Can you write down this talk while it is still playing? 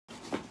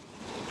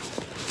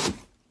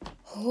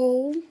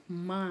Oh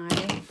my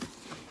God.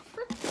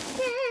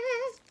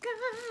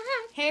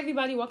 Hey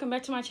everybody, welcome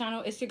back to my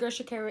channel. It's your girl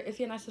Shakira. If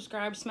you're not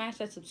subscribed, smash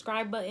that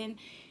subscribe button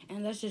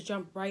and let's just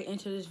jump right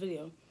into this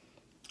video.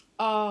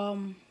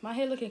 My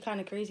hair looking kind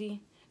of crazy.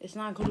 It's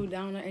not glued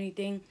down or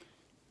anything,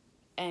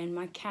 and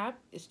my cap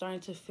is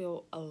starting to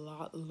feel a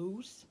lot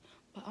loose,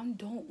 but I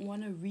don't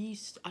want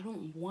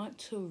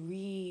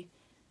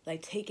to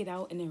take it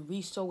out and then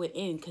re-sew it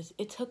in, because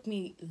it took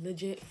me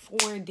legit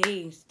 4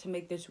 days to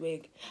make this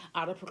wig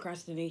out of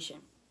procrastination.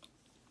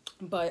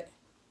 But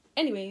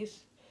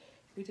anyways,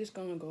 we're just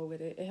gonna go with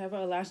it. It have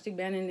an elastic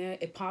band in there.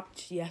 It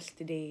popped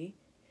yesterday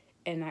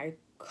and I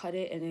cut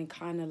it and then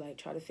kind of like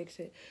try to fix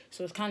it,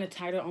 so it's kind of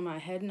tighter on my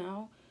head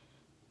now,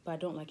 but I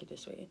don't like it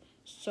this way.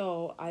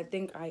 So I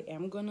think I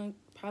am gonna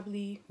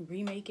probably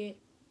remake it.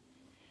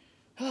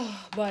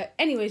 But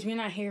anyways, we're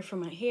not here for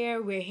my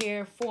hair, we're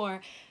here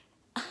for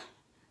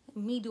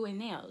me doing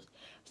nails.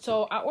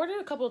 So I ordered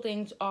a couple of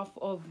things off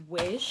of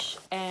Wish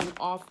and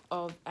off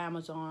of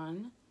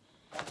Amazon,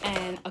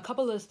 and a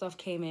couple of stuff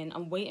came in.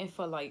 I'm waiting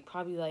for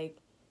probably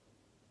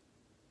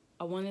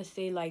I want to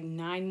say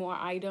 9 more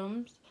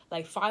items.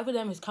 5 of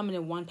them is coming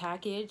in one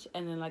package,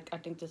 and then I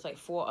think there's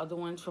 4 other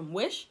ones from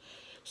Wish.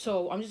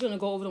 So I'm just gonna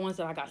go over the ones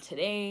that I got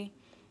today.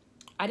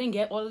 I didn't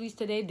get all of these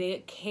today.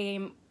 They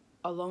came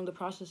along the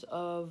process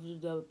of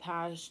the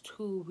past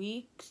 2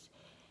 weeks.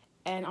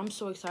 And I'm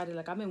so excited.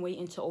 I've been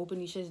waiting to open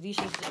these shits. These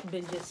shits have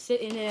been just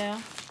sitting there.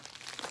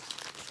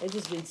 It's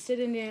just been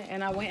sitting there.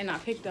 And I went and I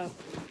picked up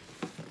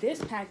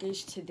this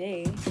package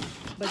today.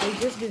 But they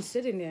just been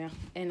sitting there.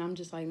 And I'm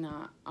just like,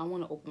 nah, I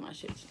want to open my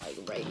shits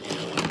right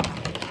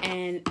now.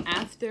 And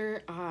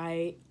after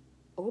I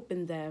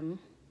open them,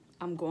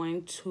 I'm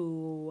going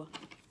to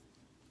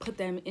put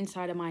them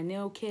inside of my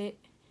nail kit.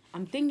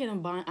 I'm thinking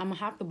I'm gonna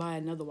have to buy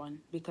another one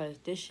because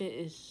this shit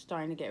is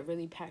starting to get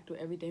really packed with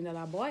everything that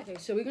I bought. Okay,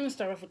 so we're gonna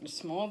start off with the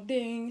small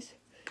things.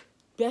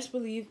 Best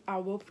believe I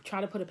will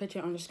try to put a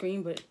picture on the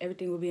screen, but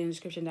everything will be in the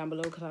description down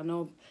below because I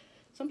know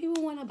some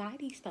people want to buy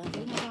these stuff.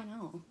 You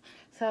know.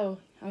 So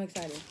I'm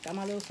excited. Got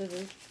my little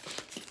scissors.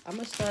 I'm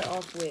gonna start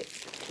off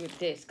with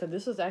this because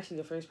this was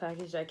actually the first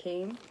package that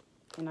came,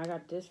 and I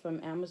got this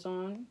from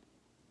Amazon.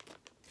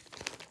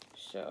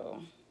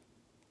 So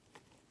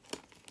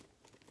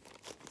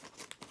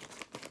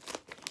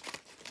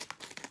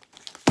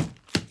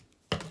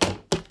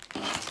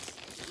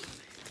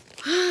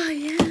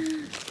yeah,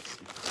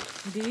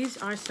 these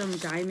are some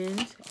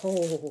diamonds.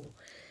 Oh,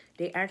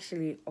 they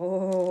actually,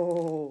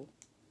 oh,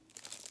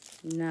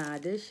 nah,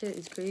 this shit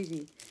is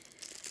crazy.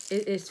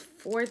 It is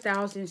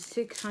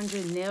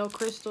 4,600 nail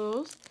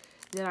crystals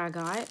that I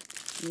got.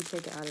 Let me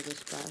take it out of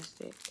this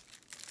plastic.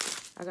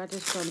 I got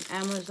this from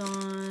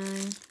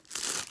Amazon,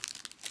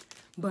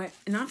 but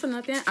not for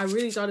nothing, I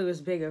really thought it was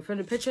bigger. From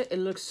the picture, it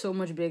looks so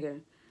much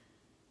bigger.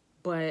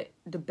 But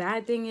the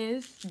bad thing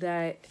is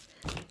that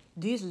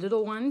these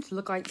little ones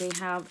look like they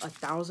have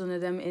 1,000 of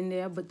them in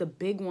there, but the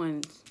big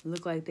ones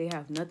look like they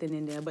have nothing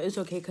in there. But it's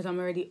okay because I'm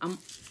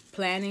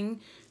planning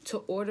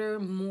to order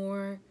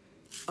more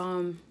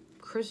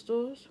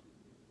crystals,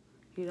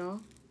 you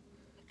know,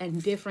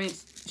 and different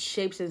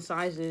shapes and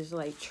sizes,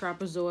 like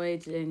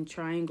trapezoids and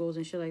triangles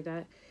and shit like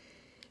that.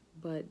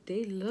 But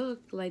they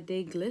look like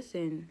they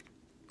glisten.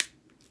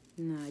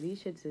 Nah,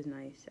 these shits is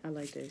nice. I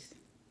like this.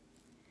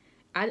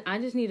 I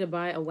just need to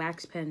buy a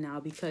wax pen now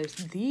because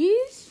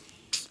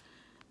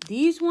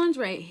these ones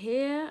right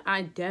here,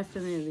 I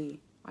definitely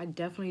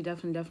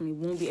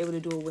won't be able to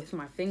do it with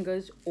my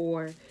fingers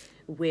or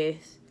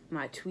with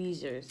my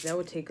tweezers. That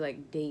would take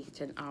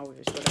days and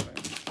hours, whatever.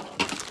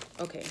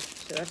 Okay,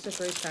 so that's the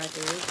first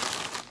package.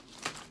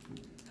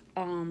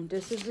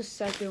 This is the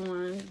second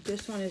one.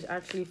 This one is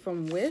actually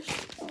from Wish.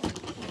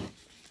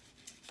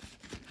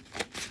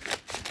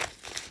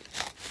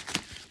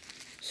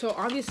 So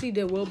obviously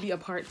there will be a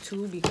part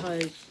 2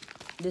 because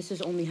this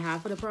is only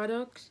half of the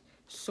products.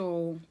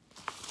 So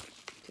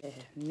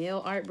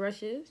nail art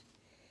brushes.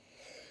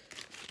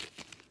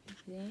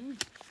 Yeah.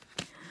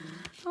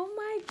 Oh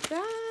my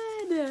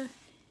God.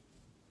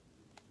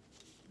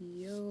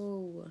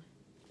 Yo.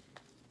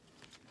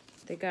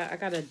 I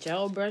got a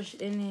gel brush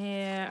in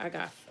here. I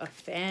got a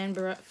fan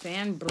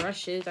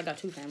brushes. I got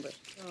 2 fan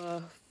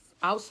brushes.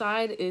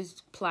 Outside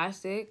is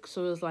plastic,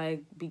 so it's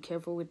be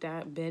careful with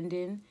that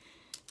bending.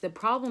 The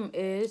problem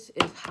is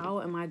how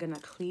am I gonna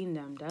clean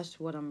them? That's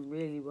what I'm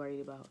really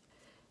worried about.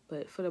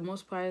 But for the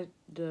most part,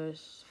 the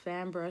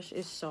fan brush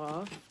is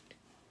soft.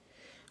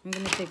 I'm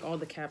gonna take all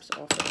the caps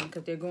off of them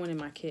because they're going in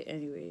my kit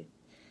anyway.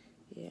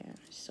 Yeah,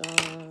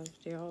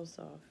 soft. They're all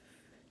soft.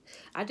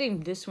 I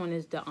think this one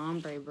is the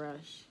ombre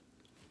brush,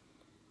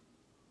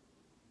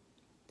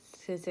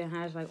 since it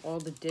has all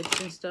the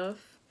dips and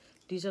stuff.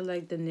 These are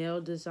the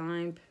nail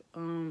design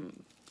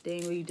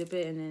thing where you dip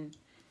it and then.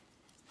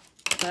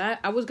 But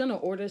I was gonna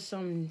order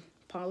some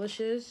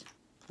polishes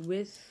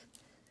with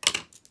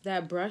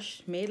that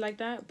brush made like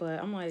that, but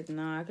I'm like,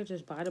 nah, I could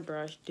just buy the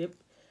brush, dip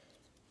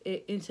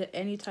it into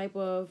any type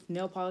of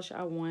nail polish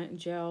I want,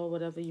 gel,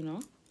 whatever, you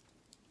know.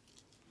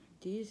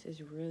 These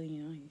is really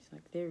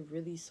nice. They're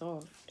really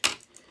soft.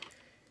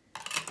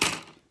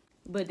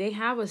 but they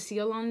have a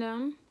seal on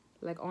them,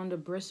 like on the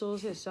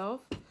bristles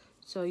itself.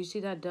 So you see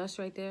that dust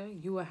right there?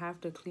 You will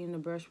have to clean the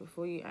brush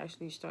before you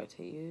actually start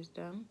to use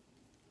them.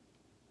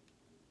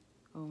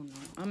 Oh no,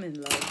 I'm in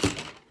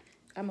love.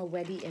 I'm a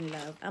Weddy in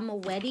love. I'm a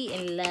Weddy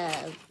in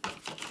love.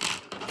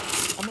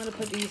 I'm gonna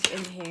put these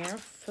in here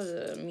for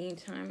the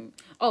meantime.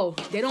 Oh,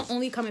 they don't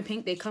only come in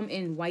pink, they come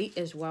in white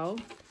as well.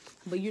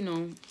 But you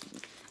know,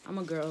 I'm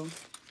a girl,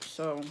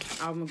 so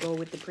I'm gonna go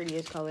with the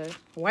prettiest color.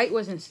 White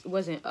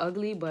wasn't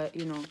ugly, but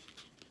you know,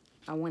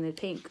 I wanted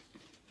pink.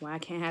 Why I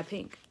can't have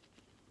pink?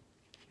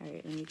 All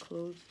right, let me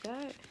close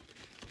that.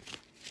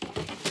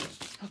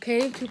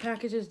 Okay, 2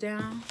 packages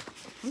down.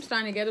 I'm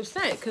starting to get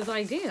upset because,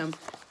 like, damn,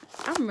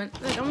 I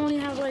only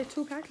have like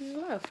 2 packages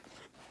left.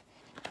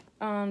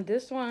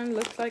 This one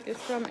looks like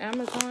it's from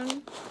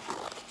Amazon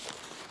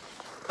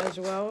as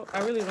well.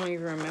 I really don't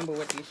even remember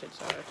what these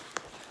shits are.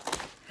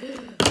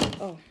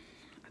 Oh,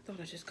 I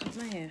thought I just cut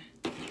my hair.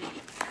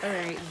 All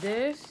right,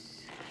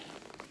 this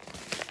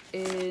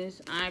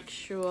is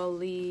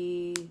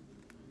actually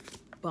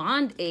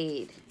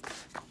Band-Aid.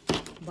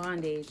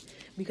 Band-Aid.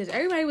 Because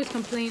everybody was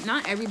complaining,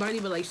 not everybody,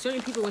 but like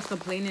certain people was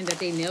complaining that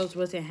their nails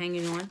wasn't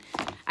hanging on.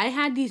 I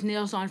had these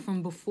nails on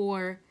from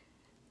before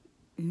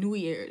New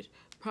Year's.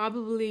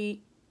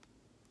 Probably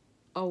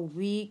a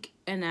week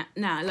and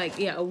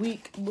a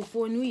week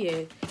before New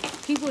Year.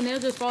 People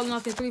nails just falling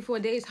off in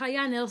 3-4 days. How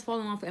y'all nails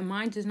falling off and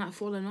mine just not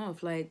falling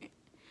off? Like,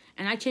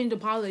 and I changed the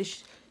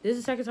polish. This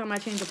is the second time I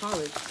changed the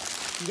polish.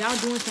 Y'all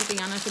doing something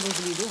y'all not supposed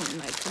to be doing.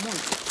 Like, come on.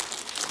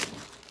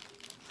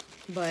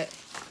 But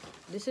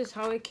this is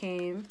how it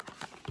came.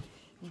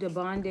 The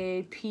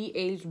Band-Aid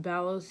pH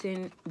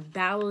balancing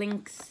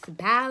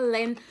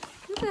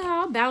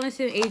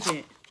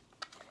agent.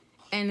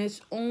 And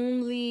it's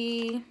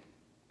only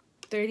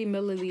 30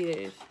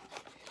 milliliters.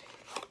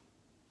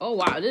 Oh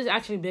wow, this is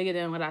actually bigger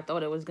than what I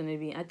thought it was gonna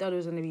be. I thought it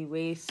was gonna be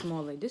way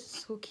smaller. This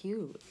is so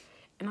cute.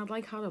 And I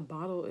like how the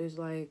bottle is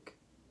like,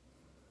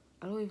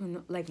 I don't even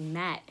know, like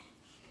matte.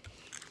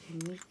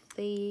 Let me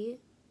see.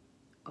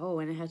 Oh,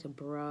 and it has a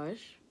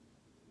brush.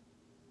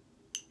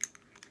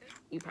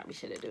 You probably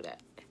shouldn't do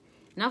that.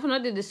 Now for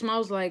nothing, this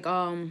smells like,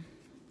 yeah,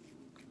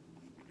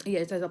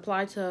 it says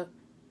apply to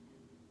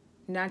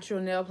natural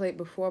nail plate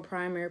before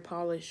primer,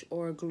 polish,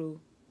 or glue.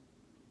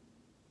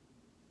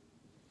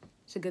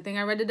 It's a good thing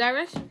I read the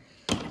directions.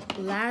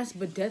 Last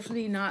but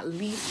definitely not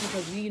least,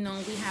 because we know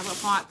we have a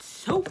hot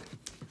soap.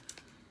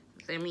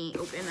 Let me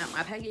open up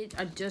my package.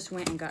 I just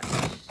went and got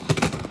this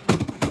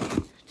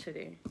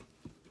today.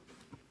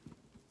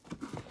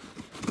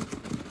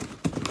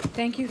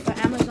 Thank you for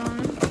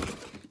Amazon.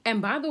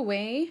 And by the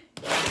way,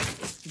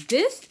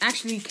 this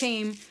actually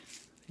came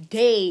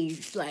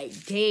days, like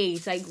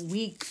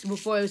weeks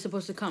before it was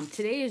supposed to come.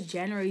 Today is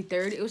January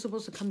 3rd. It was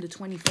supposed to come the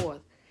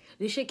 24th.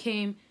 This shit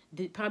came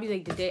probably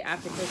like the day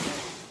after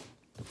Christmas.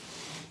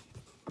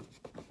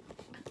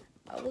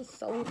 I was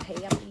so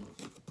happy.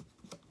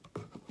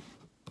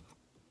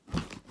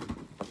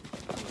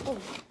 Oh,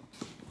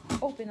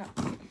 open up.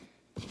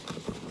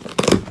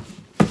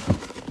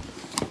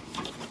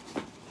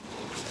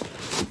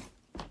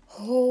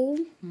 Oh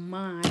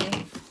my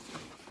God.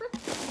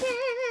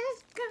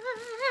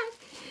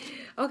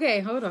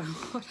 Okay, hold on.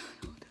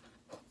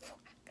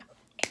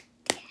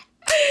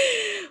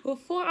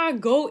 Before I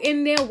go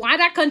in there, why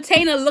that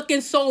container looking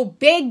so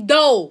big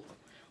though?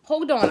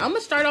 Hold on. I'm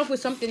gonna start off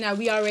with something that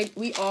we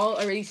all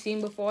already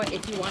seen before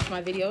if you watch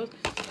my videos.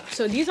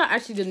 So these are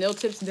actually the nail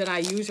tips that I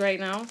use right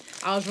now.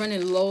 I was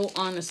running low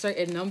on a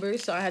certain number,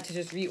 so I had to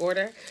just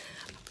reorder.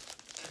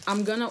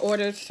 I'm gonna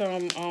order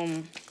some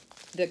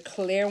the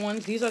clear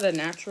ones. These are the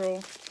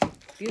natural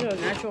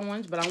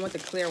ones, but I want the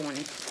clear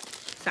ones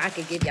so I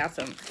could give y'all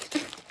some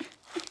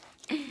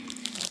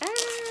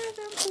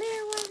some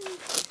clear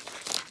ones.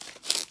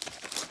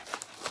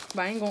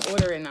 But I ain't gonna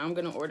order it now. I'm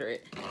gonna order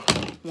it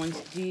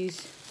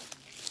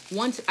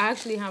once I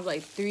actually have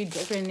like 3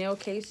 different nail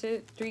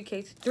cases, 3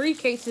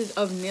 cases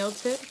of nail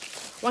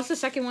tips. Once the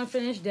second one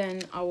finished,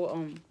 then I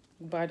will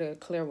buy the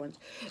clear ones,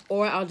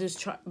 or I'll just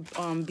try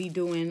be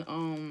doing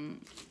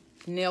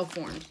nail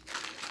forms.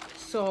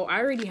 So I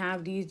already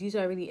have these. These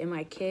are already in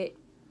my kit.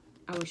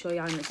 I will show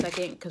y'all in a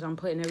second because I'm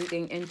putting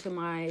everything into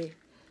my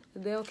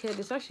nail kit.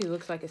 This actually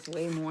looks like it's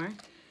way more.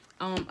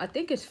 I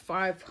think it's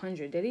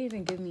 500. They didn't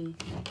even give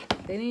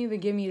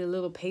me the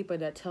little paper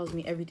that tells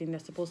me everything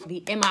that's supposed to be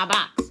in my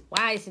box.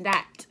 Why is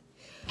that?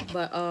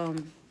 But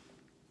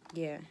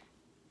yeah.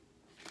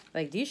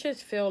 Like these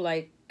shits feel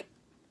like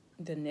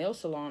the nail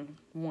salon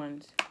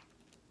ones.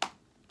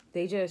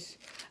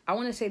 I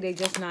want to say they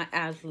just not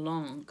as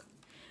long.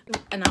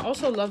 And I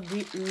also love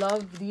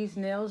these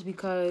nails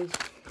because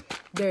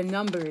they're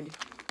numbered.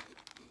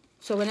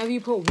 So whenever you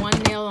put one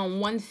nail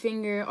on one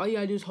finger, all you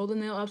gotta do is hold the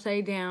nail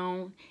upside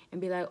down and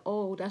be like,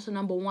 oh, that's a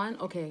number 1.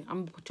 Okay,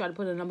 I'm gonna try to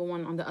put a number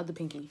 1 on the other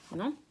pinky, you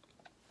know?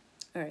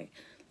 All right,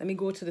 let me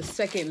go to the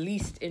second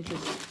least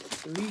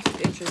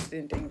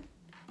interesting thing.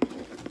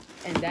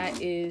 And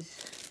that is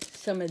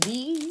some of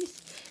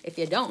these. If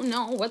you don't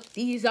know what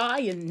these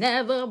are, you've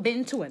never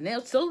been to a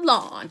nail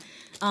salon.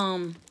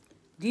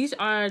 These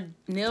are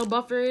nail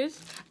buffers.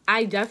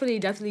 I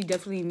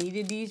definitely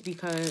needed these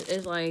because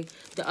it's like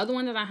the other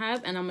one that I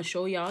have, and I'm gonna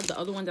show y'all, the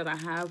other one that I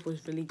have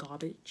was really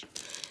garbage.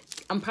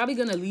 I'm probably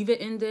gonna leave it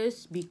in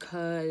this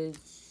because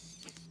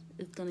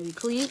it's gonna be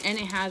clean, and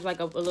it has like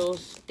a little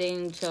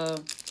thing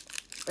to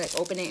like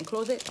open it and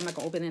close it. I'm not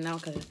gonna open it now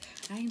because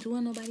I ain't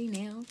doing nobody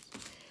nails.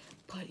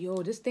 But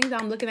yo, this thing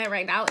that I'm looking at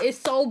right now is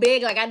so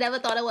big. Like I never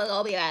thought it was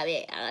gonna be that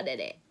big. I did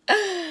it.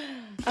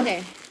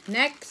 Okay,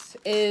 next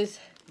is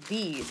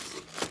these.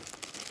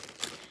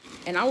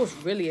 And I was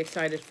really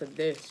excited for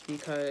this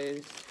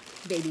because,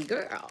 baby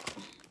girl,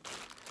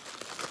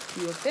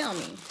 you feel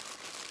me?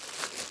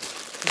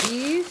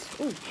 These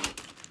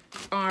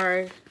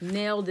are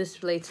nail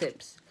display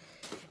tips.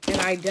 And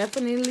I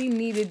definitely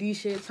needed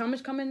these shits. How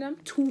much come in them?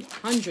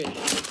 200. 1,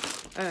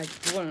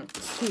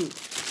 2,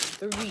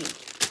 3,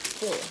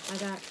 4. I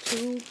got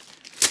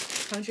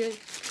 200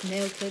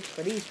 nail tips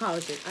for these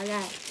polishes. I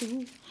got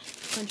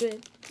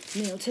 200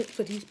 nail tips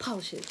for these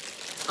polishes.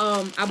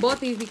 I bought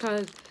these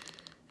because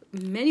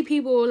many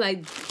people,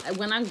 like,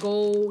 when I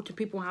go to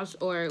people's house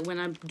or when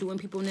I'm doing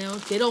people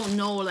nails, they don't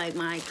know, like,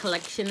 my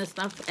collection of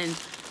stuff and,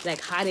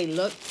 like, how they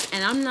look.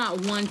 And I'm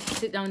not one to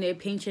sit down there,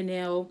 paint your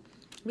nail,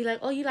 be like,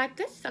 oh, you like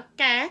this?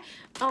 Okay.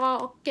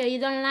 Oh, okay, you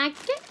don't like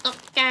it?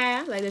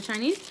 Okay. Like the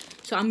Chinese.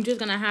 So I'm just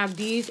going to have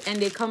these, and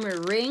they come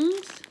with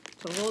rings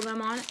to hold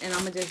them on. And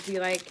I'm going to just be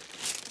like,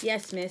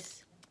 yes,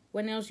 miss.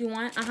 What nails you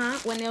want?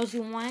 What nails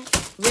you want?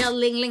 Real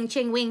ling ling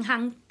ching wing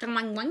hang tang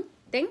wang wang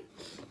thing.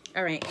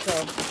 All right, so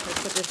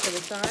let's put this to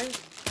the side.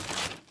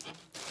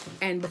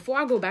 And before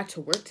I go back to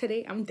work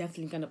today, I'm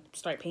definitely going to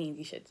start painting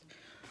these shits.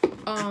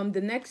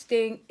 The next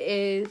thing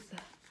is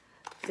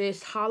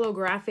this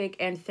holographic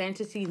and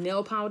fantasy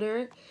nail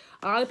powder.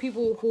 A lot of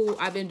people who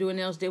I've been doing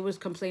nails, they was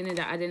complaining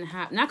that I didn't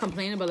have, not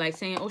complaining, but like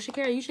saying, oh,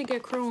 Shakira, you should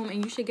get chrome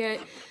and you should get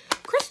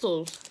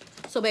crystals.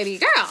 So, baby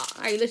girl,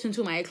 I listen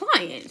to my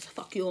clients.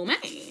 Fuck you, man.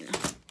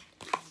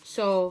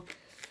 So,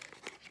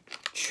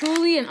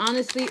 truly and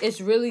honestly,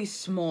 it's really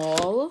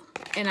small.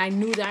 And I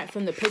knew that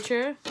from the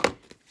picture.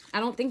 I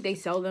don't think they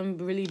sell them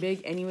really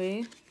big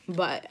anyway.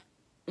 But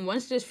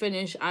once this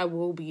finished, I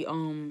will be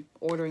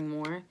ordering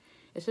more.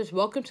 It says,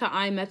 welcome to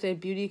iMethod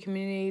Beauty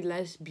Community.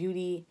 Let's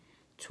beauty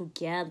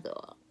together.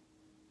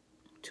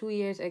 2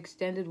 years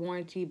extended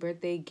warranty,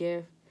 birthday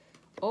gift.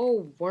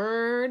 Oh,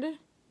 word.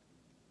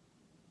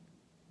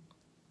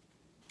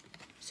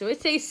 So it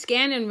says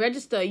scan and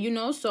register, you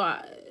know. So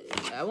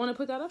I want to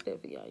put that up there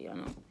for y'all. Y'all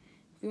know.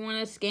 If you want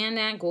to scan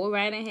that, go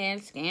right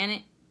ahead, scan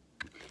it.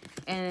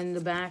 And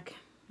the back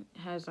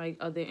has like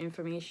other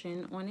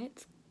information on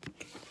it.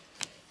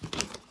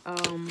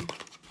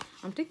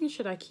 I'm thinking,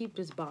 should I keep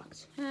this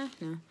box? No.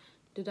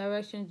 The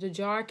directions. The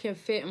jar can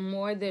fit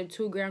more than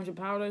 2 grams of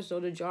powder, so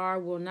the jar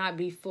will not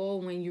be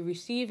full when you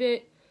receive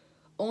it.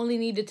 Only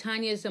need the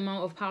tiniest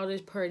amount of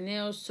powders per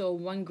nail, so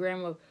 1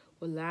 gram will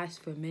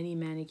last for many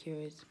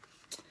manicures.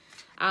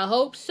 I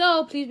hope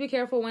so. Please be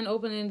careful when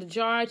opening the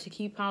jar to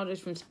keep powders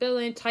from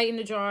spilling. Tighten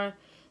the jar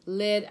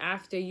lid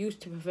after use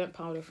to prevent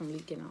powder from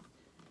leaking out.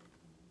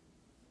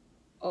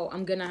 Oh,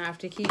 I'm going to have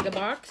to keep the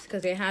box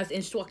because it has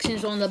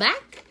instructions on the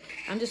back.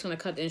 I'm just going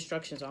to cut the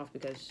instructions off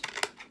because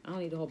I don't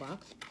need the whole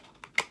box.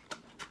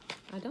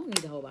 I don't need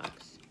the whole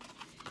box.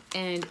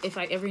 And if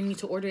I ever need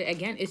to order it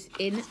again, it's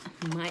in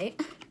my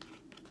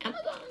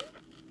Amazon.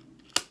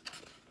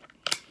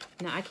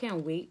 Now, I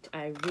can't wait.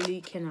 I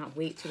really cannot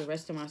wait till the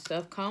rest of my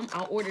stuff come.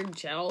 I'll order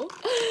gel.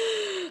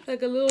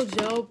 Like a little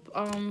gel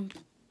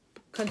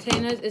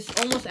containers. It's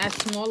almost as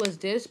small as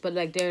this, but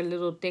like they're a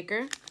little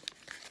thicker.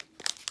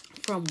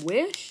 From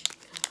Wish.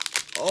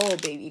 Oh,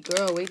 baby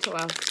girl, wait till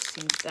I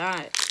see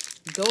that.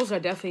 Those are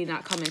definitely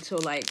not coming till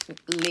like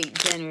late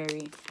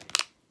January.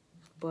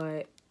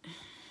 But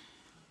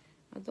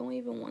I don't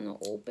even want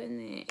to open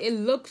it. It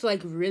looks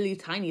like really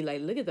tiny.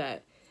 Like, look at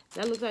that.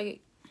 That looks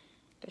like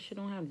that shit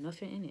don't have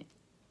nothing in it.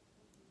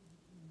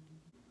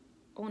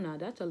 Oh, no,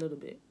 that's a little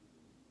bit.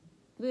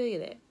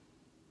 Look at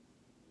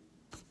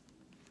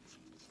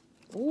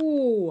that.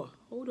 Ooh,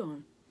 hold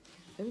on.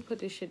 Let me put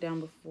this shit down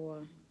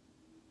before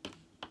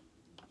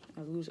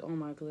I lose all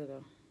my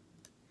glitter.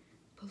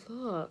 But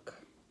look.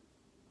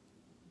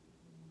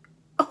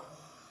 Oh,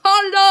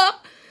 hello.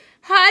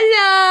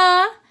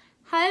 Hello.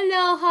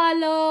 Hello,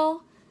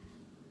 hello.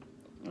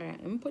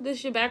 Alright, let me put this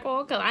shit back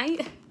on because I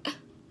ain't...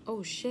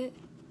 Oh, shit.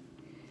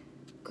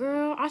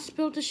 Girl, I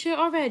spilled the shit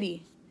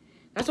already.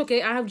 That's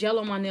okay. I have gel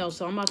on my nails,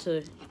 so I'm about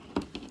to...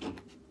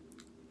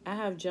 I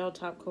have gel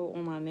top coat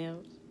on my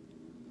nails.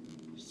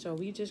 So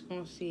we just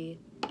gonna see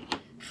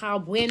how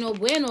bueno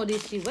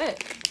this shit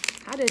work.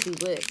 How does he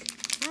look?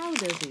 How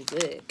does he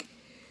look?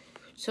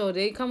 So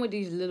they come with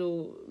these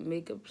little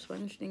makeup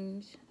sponge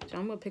things. So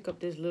I'm gonna pick up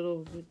this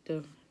little with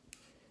the...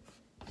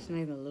 It's not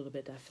even a little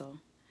bit that fell.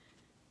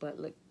 But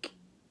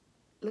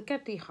look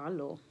at the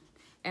hollow.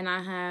 And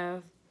I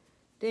have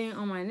thing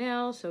on my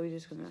nails, so we're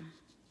just gonna...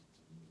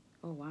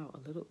 Oh, wow,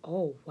 a little...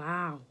 Oh,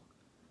 wow.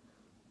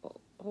 Oh,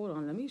 hold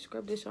on, let me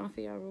scrub this on for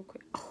y'all real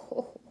quick.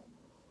 Oh.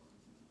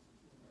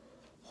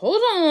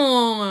 Hold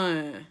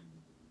on.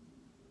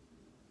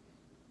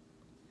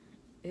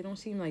 don't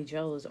seem like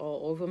gel is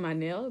all over my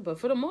nail, but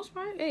for the most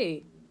part,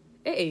 hey,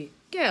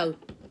 girl,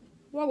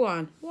 what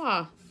on?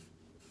 Wow.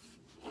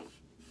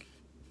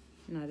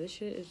 Nah, this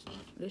shit is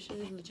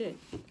legit.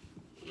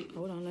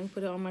 Hold on, let me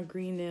put it on my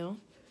green nail.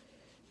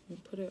 Let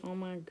me put it on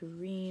my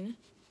green.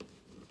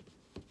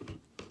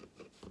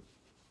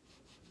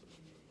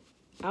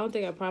 I don't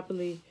think I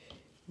properly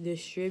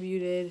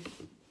distributed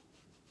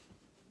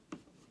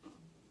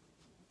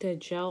the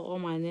gel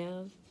on my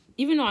nails.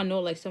 Even though I know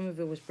like some of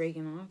it was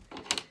breaking off.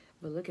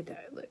 But look at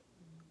that, look.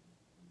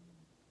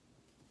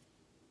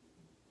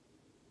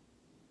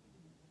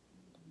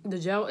 The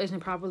gel isn't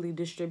properly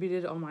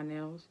distributed on my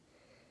nails.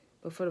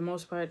 But for the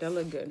most part, that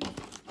look good.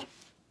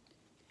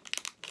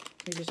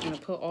 We're just gonna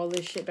put all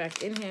this shit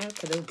back in here.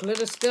 Because the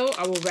glitter still,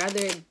 I would rather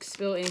it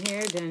spill in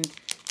here than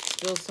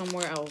spill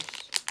somewhere else.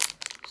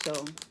 So,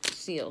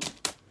 sealed.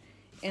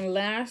 And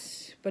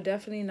last, but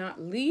definitely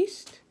not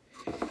least,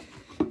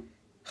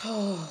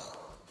 oh,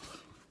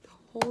 the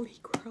holy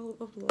grail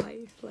of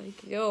life.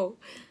 Like, yo,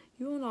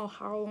 you don't know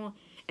how long.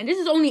 And this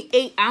is only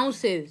 8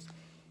 ounces.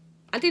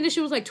 I think this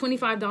shit was like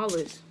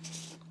 $25.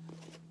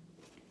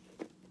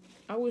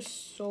 I was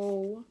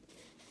so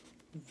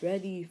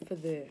ready for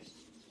this.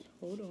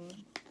 Hold on.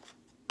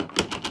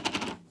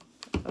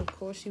 Of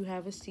course, you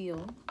have a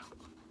seal.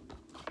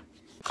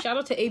 Shout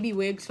out to AB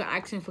Wigs for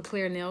asking for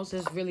clear nails.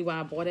 That's really why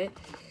I bought it.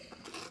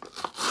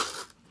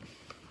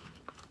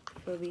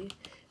 For the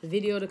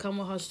video to come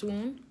with her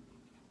soon.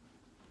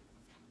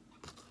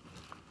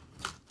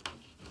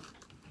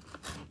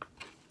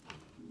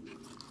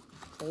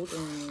 Hold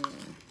on.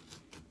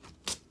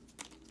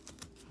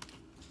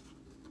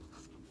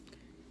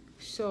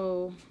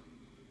 So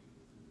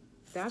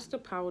that's the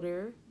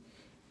powder,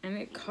 and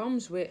it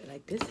comes with,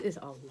 like, this is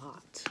a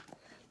lot,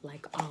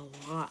 like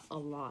a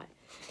lot.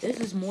 This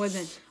is more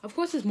than, of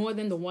course it's more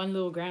than the 1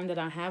 little gram that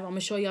I have. I'm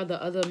gonna show y'all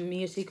the other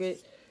Mia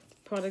Secret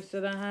products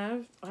that I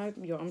have.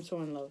 Yo, I'm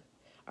so in love.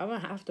 I'm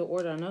gonna have to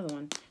order another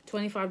one.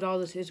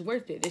 $25 is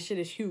worth it. This shit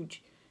is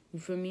huge. You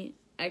feel me?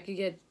 I could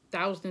get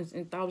thousands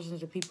and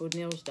thousands of people's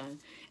nails done.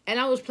 And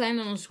I was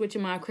planning on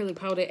switching my acrylic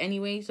powder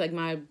anyways, like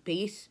my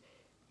base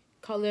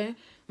color,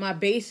 my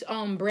base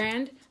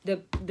brand,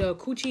 the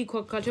Coochie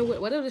Culture,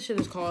 whatever this shit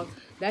is called.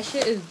 That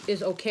shit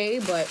is okay,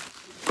 but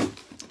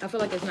I feel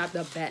like it's not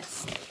the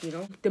best, you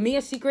know? The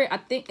Mia Secret, I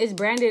think, is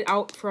branded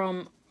out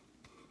from,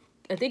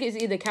 I think it's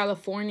either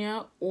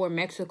California or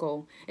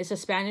Mexico. It's a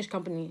Spanish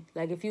company.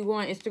 Like, if you go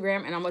on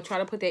Instagram, and I'm gonna try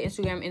to put their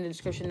Instagram in the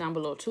description down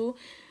below too.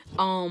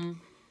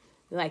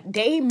 Like,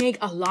 they make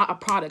a lot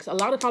of products. A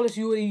lot of products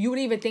you would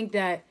even think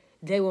that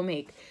they will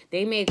make.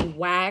 They make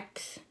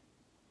wax.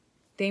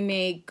 They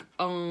make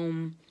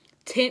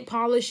tint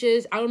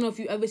polishes. I don't know if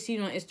you ever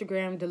seen on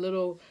Instagram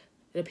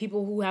the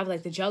people who have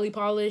like the jelly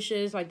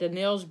polishes, like the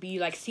nails be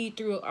like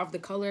see-through of the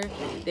color.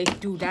 They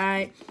do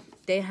that.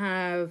 They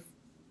have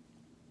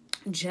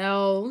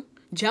gel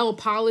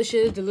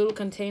polishes, the little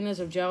containers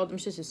of gel. Them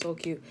shits is so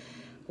cute.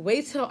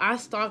 Wait till I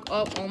stock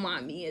up on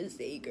my Mia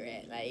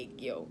Secret.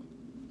 Like, yo,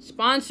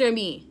 sponsor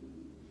me.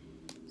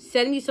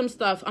 Send me some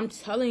stuff. I'm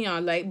telling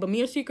y'all, like, but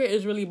Mia Secret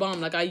is really bomb.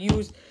 Like,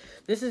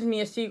 this is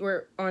Mia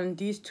Secret on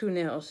these 2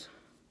 nails.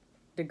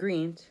 The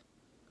greens.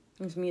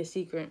 It's Mia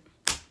Secret.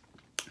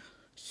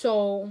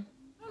 So,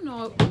 I don't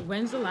know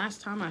when's the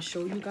last time I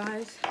showed you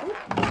guys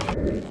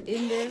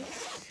in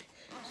this.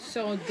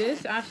 So,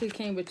 this actually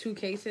came with 2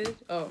 cases.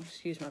 Oh,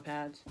 excuse my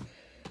pads.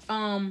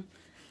 I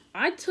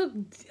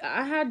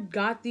had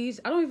got these.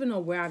 I don't even know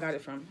where I got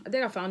it from. I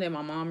think I found it in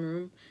my mom's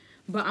room.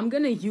 But I'm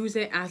going to use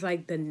it as,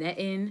 like, the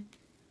netting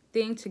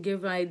thing to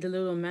give, like, the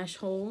little mesh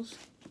holes.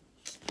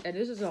 And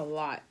this is a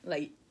lot.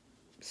 Like,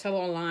 sell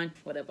online,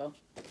 whatever.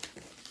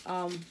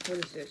 What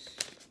is this?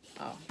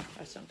 Oh,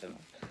 that's something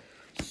else.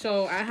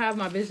 So, I have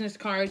my business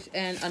cards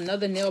and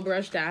another nail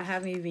brush that I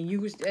haven't even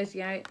used as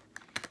yet.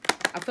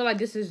 I feel like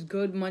this is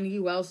good money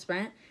well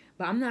spent.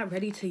 But I'm not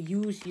ready to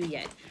use you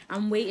yet.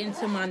 I'm waiting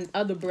till my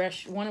other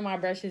brush, one of my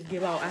brushes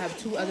give out. I have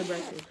 2 other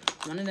brushes.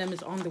 One of them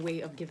is on the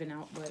way of giving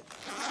out. But,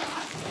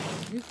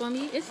 you feel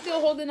me? It's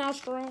still holding out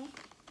strong.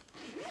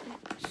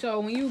 So,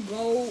 when you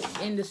go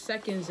in the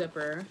second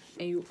zipper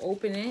and you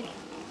open it,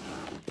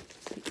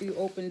 you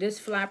open this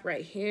flap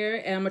right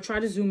here. And I'm going to try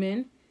to zoom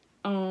in.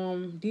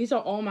 These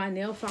are all my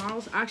nail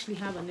files. I actually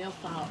have a nail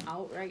file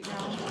out right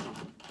now.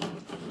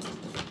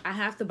 I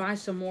have to buy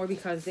some more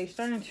because they're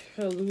starting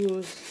to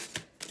lose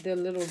their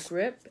little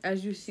grip.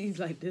 As you see,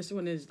 like, this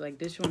one is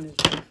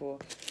done for.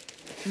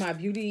 My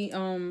Beauty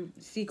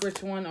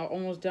Secrets one are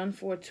almost done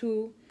for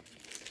too.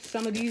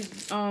 Some of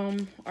these are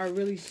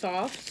really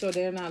soft, so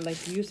they're not,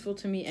 like, useful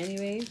to me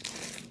anyways.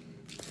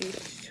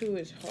 These 2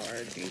 is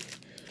hard.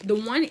 The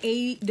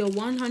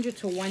 100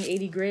 to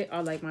 180 grit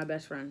are, like, my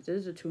best friends. This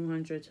is a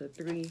 200 to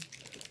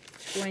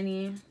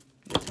 320.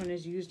 This one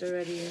is used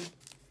already.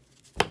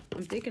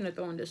 I'm thinking of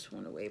throwing this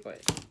one away,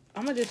 but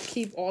I'm gonna just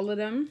keep all of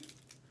them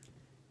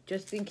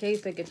just in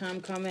case, like, a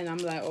time coming, I'm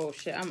like, oh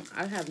shit,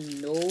 I have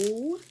no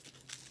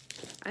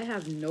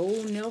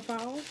nail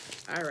files.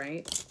 All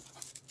right.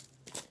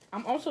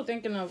 I'm also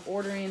thinking of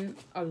ordering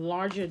a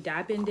larger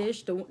dapping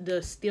dish,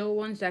 the steel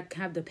ones that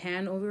have the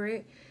pan over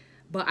it.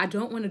 But I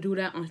don't want to do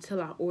that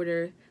until I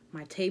order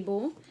my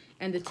table.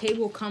 And the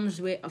table comes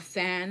with a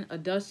fan, a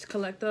dust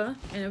collector,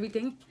 and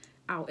everything.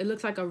 Ow, it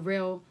looks like a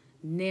real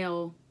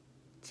nail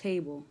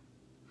table.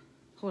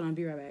 Hold on,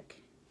 be right back.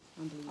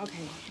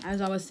 Okay, as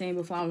I was saying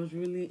before, I was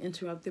really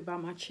interrupted by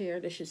my chair.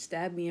 That should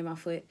stab me in my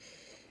foot.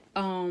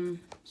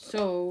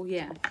 So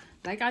yeah,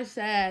 like I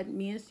said,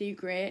 me and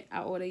Secret,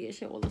 I order your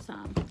shit all the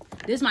time.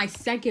 This is my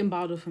second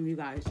bottle from you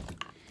guys.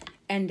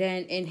 And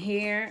then in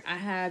here, I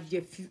have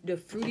the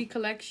Fruity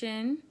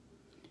collection.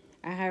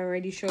 I have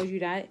already showed you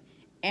that.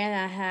 And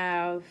I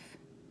have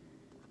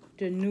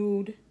the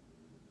Nude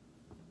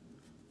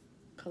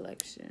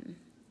collection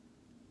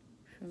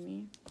for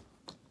me.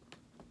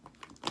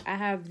 I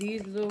have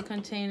these little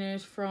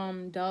containers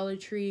from Dollar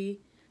Tree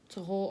to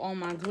hold all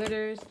my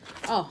glitters.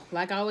 Oh,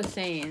 like I was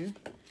saying,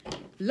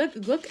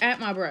 look at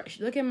my brush.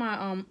 Look at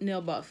my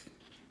nail buff.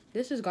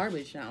 This is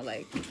garbage now.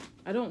 Like,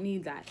 I don't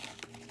need that.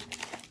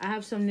 I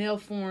have some nail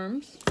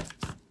forms.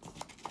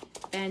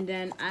 And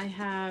then I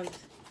have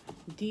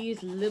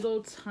these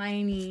little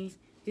tiny,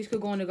 these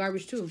could go in the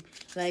garbage too.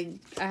 Like,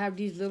 I have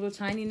these little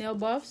tiny nail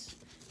buffs.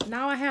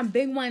 Now I have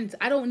big ones.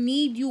 I don't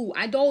need you.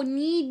 I don't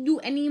need you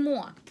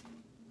anymore.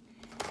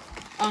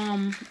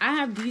 I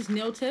have these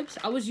nail tips.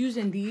 I was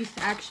using these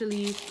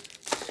actually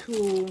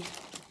to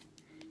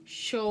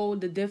show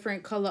the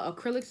different color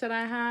acrylics that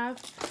I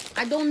have.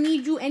 I don't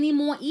need you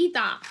anymore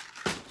either.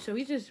 So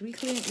we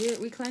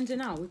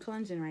cleansing out. We're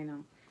cleansing right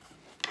now.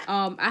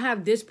 I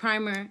have this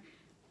primer.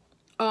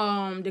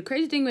 The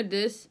crazy thing with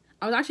this,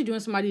 I was actually doing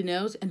somebody's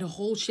nails and the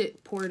whole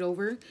shit poured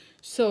over.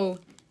 So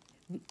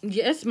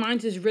yes, mine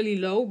is really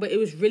low, but it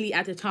was really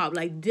at the top.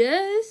 Like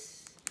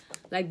this,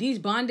 like these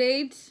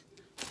Band-Aids,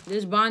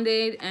 this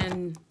Band-Aid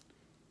and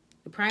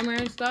the primer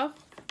and stuff,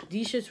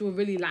 these shits will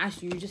really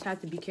last you. You just have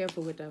to be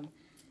careful with them.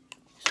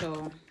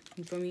 So,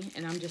 you feel me?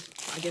 And I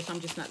guess I'm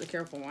just not the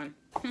careful one.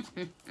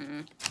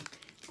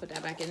 Put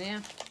that back in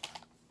there.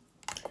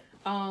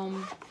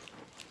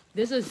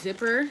 There's a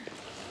zipper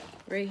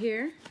right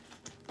here.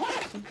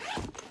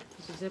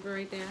 There's a zipper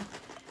right there.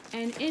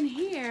 And in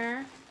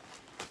here,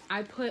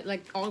 I put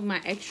like all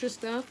my extra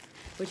stuff,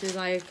 which is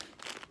like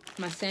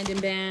my sanding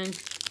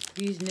bands,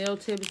 these nail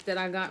tips that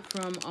I got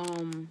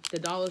from the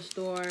dollar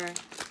store.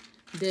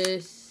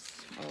 This,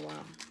 oh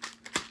wow.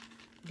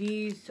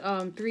 These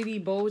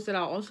 3D bows that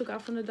I also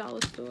got from the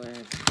dollar store.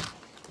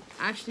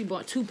 I actually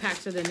bought 2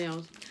 packs of the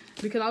nails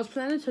because I was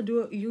planning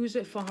to use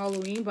it for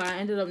Halloween, but I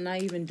ended up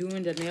not even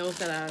doing the nails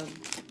that I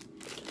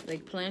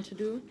like planned to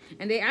do.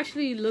 And they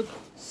actually look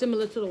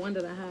similar to the one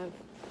that I have.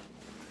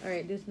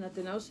 Alright, there's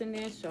nothing else in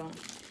there, so.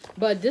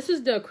 But this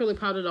is the acrylic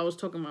powder that I was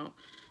talking about.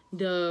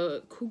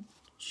 The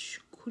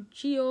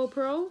Cuccio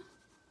Pro.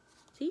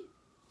 See?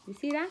 You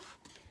see that?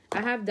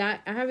 I have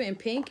that. I have it in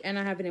pink and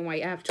I have it in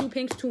white. I have 2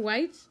 pinks, 2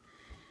 whites.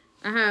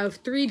 I have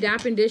 3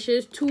 dapping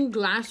dishes, 2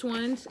 glass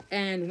ones,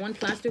 and 1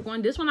 plastic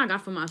one. This one I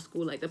got from my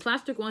school. Like, the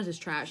plastic ones is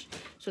trash,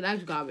 so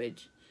that's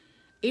garbage.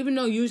 Even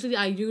though usually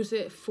I use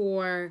it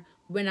for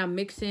when I'm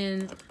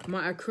mixing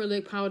my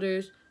acrylic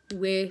powders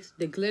with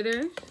the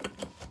glitter,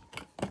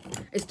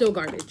 it's still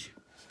garbage.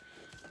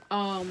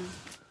 Now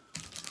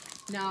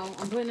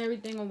I'm putting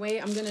everything away.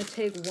 I'm gonna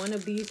take one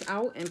of these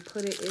out and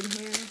put it in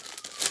here.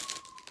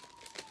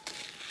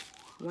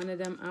 One of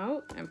them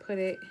out and put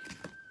it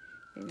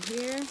in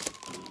here.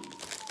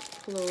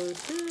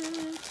 Close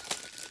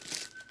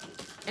this.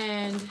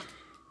 And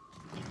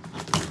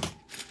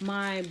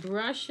my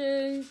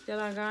brushes that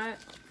I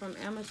got from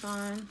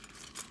Amazon,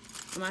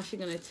 I'm actually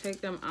going to take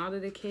them out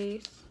of the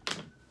case.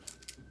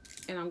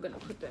 And I'm going to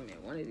put them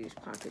in one of these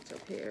pockets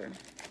up here.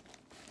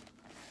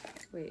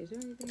 Wait, is there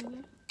anything in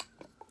here?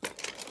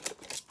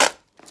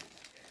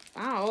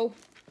 Ow.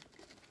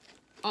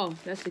 Oh,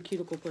 that's the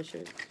cuticle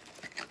pusher.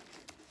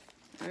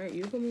 Alright,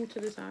 you can move to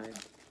the side.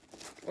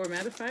 Or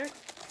matter of fact,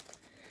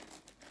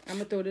 I'm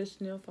going to throw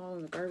this nail file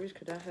in the garbage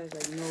because that has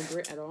like no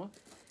grit at all.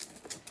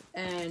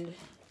 And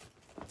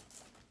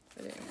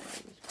put it in one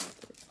of these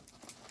pockets.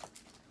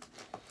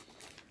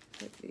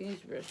 Put these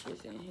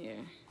brushes in here.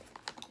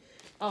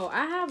 Oh,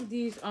 I have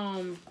these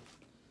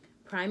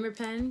primer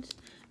pens.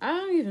 I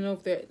don't even know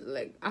if they're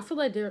like, I feel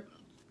like they're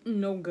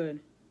no good.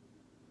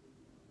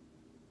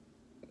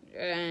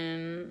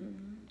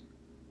 And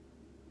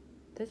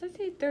does it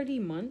say 30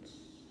 months?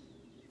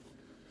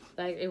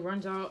 Like, it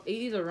runs out. It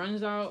either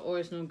runs out or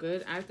it's no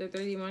good after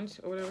 30 months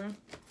or whatever.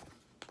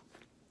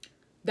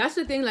 That's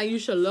the thing, like, you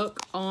should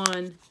look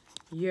on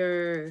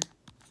your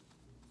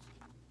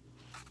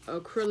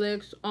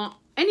acrylics, on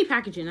any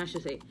packaging, I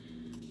should say,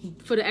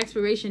 for the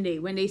expiration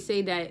date, when they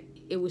say that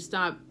it will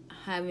stop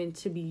having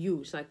to be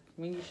used. Like,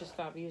 when you should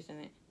stop using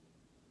it.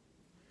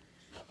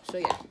 So,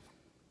 yeah.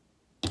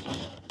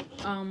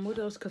 What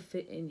else could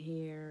fit in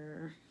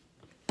here?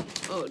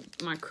 Oh,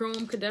 my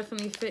chrome could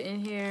definitely fit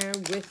in here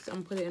with,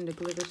 I'm putting it in the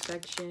glitter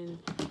section.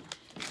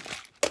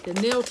 The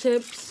nail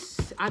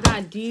tips, I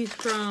got these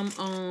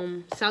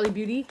from Sally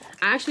Beauty.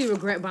 I actually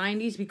regret buying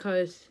these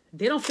because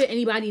they don't fit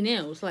anybody's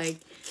nails. Like,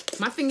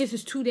 my fingers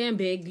is too damn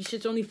big. These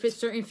shits only fit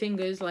certain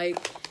fingers. Like,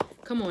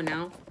 come on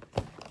now.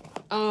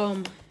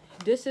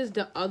 This is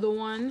the other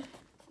one.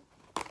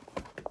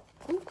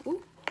 Ooh,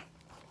 ooh.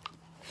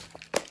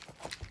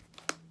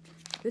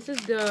 This is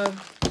the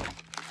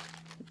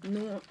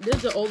new one. This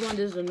is the old one.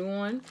 This is the new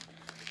one.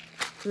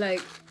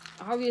 Like,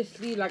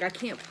 obviously, like, I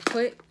can't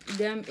put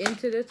them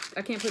into this.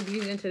 I can't put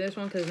these into this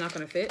one because it's not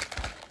going to fit.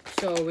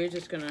 So, we're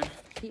just going to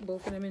keep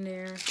both of them in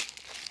there.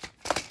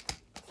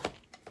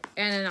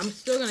 And I'm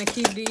still going to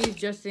keep these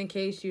just in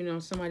case, you know,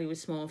 somebody with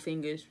small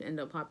fingers end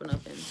up popping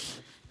up and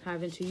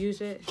having to use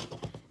it.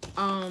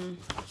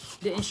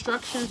 The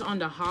instructions on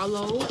the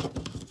hollow,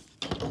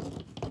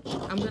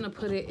 I'm going to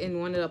put it in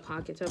one of the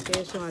pockets up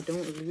there so I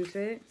don't lose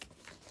it.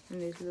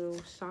 And these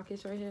little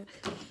sockets right here.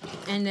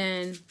 And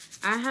then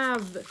I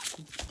have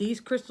these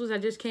crystals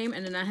that just came,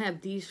 and then I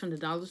have these from the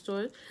dollar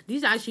store.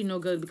 These are actually no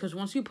good because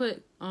once you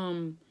put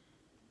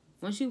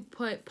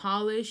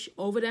polish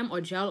over them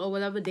or gel or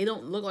whatever, they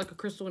don't look like a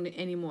crystal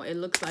anymore. It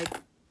looks like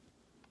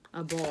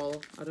a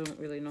ball. I don't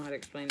really know how to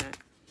explain that.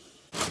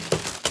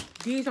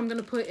 These I'm going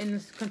to put in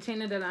this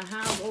container that I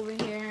have over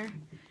here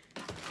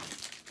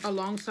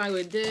alongside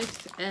with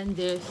this and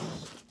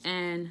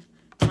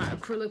my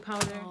acrylic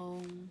powder.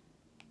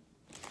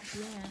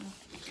 Yeah.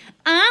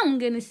 I'm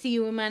going to see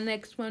you in my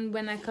next one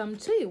when I come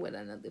to you with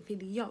another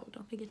video.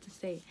 Don't forget to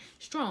stay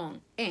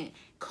strong and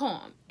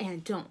calm.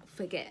 And don't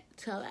forget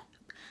to laugh.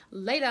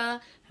 Later.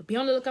 Be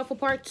on the lookout for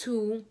part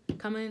 2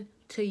 coming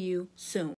to you soon.